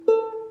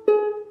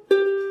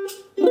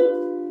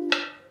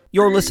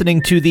You're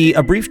listening to the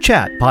A Brief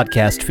Chat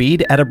podcast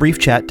feed at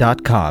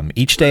abriefchat.com.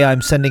 Each day I'm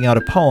sending out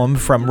a poem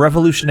from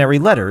Revolutionary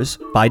Letters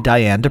by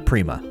Diane di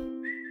Prima.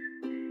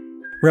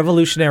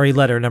 Revolutionary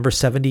Letter number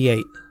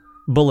 78.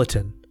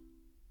 Bulletin.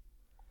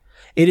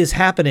 It is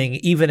happening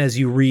even as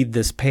you read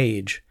this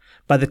page.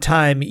 By the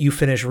time you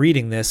finish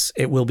reading this,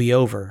 it will be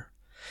over.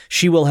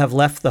 She will have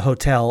left the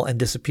hotel and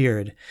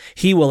disappeared.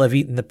 He will have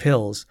eaten the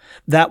pills.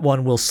 That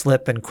one will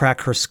slip and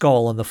crack her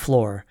skull on the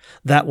floor.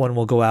 That one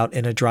will go out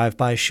in a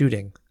drive-by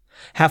shooting.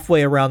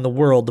 Halfway around the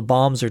world, the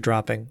bombs are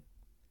dropping.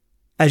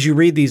 As you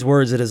read these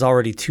words, it is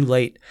already too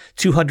late.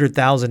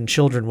 200,000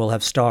 children will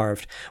have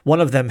starved.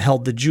 One of them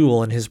held the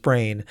jewel in his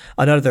brain.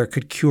 Another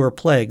could cure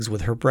plagues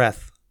with her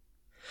breath.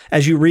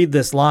 As you read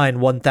this line,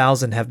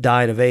 1,000 have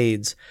died of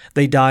AIDS.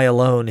 They die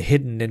alone,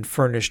 hidden in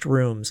furnished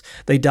rooms.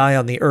 They die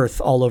on the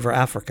earth all over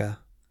Africa.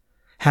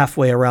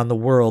 Halfway around the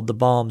world, the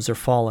bombs are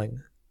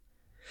falling.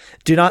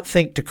 Do not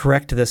think to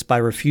correct this by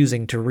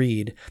refusing to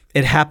read.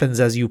 It happens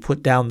as you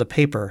put down the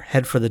paper,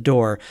 head for the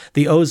door.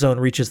 The ozone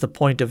reaches the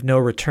point of no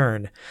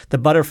return. The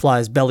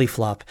butterflies belly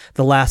flop,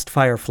 the last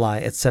firefly,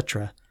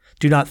 etc.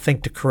 Do not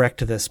think to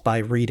correct this by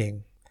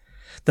reading.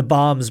 The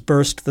bombs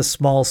burst the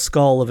small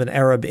skull of an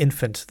Arab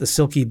infant. The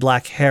silky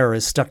black hair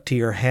is stuck to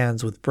your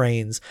hands with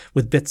brains,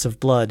 with bits of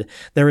blood.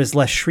 There is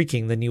less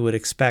shrieking than you would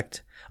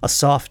expect. A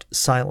soft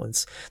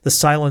silence, the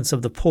silence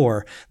of the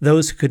poor,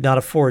 those who could not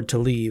afford to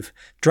leave.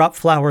 Drop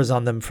flowers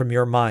on them from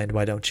your mind,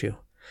 why don't you?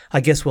 I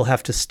guess we'll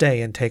have to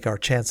stay and take our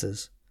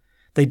chances.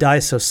 They die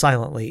so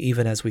silently,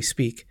 even as we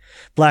speak.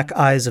 Black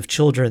eyes of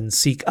children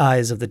seek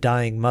eyes of the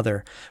dying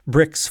mother.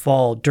 Bricks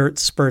fall, dirt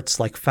spurts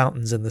like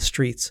fountains in the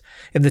streets.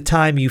 In the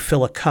time you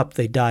fill a cup,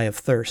 they die of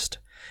thirst.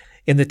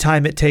 In the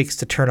time it takes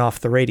to turn off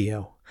the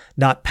radio.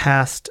 Not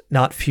past,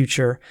 not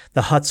future.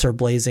 The huts are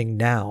blazing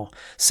now.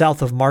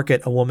 South of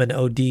Market, a woman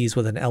ODs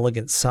with an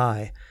elegant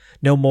sigh.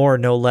 No more,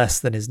 no less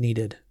than is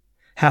needed.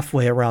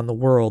 Halfway around the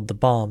world, the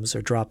bombs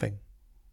are dropping.